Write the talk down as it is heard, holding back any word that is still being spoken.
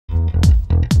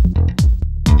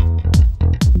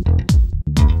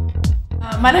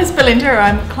My name is Belinda.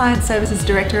 I'm Client Services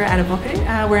Director at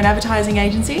Evocatif. We're an advertising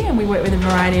agency and we work with a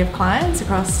variety of clients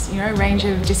across a range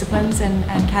of disciplines and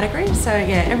categories. So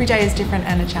yeah, every day is different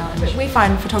and a challenge. But we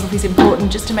find photography is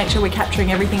important just to make sure we're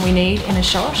capturing everything we need in a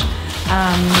shot.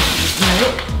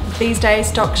 These days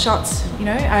stock shots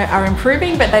are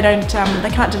improving, but they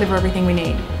can't deliver everything we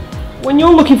need. When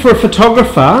you're looking for a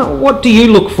photographer, what do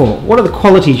you look for? What are the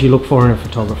qualities you look for in a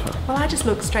photographer? Well, I just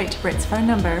look straight to Brett's phone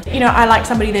number. I like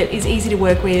somebody that is easy to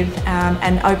work with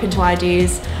and open to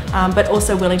ideas, but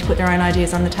also willing to put their own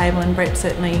ideas on the table, and Brett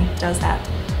certainly does that.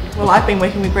 Well, I've been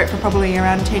working with Brett for probably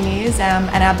around 10 years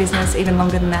and our business even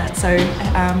longer than that. So,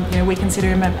 we consider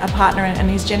him a partner, and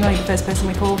he's generally the first person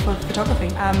we call for photography.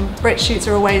 Brett's shoots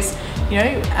are always,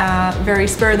 very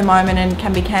spur of the moment and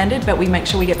can be candid, but we make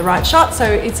sure we get the right shot. So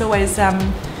it's always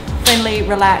friendly,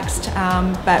 relaxed,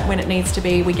 but when it needs to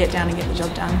be, we get down and get the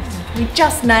job done. We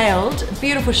just nailed a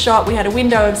beautiful shot. We had a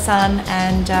window of sun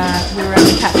and we were able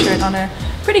to capture it on a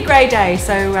pretty grey day,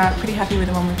 so pretty happy with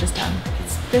the one we've just done.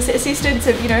 The assistants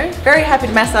are, very happy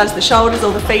to massage the shoulders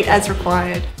or the feet as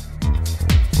required.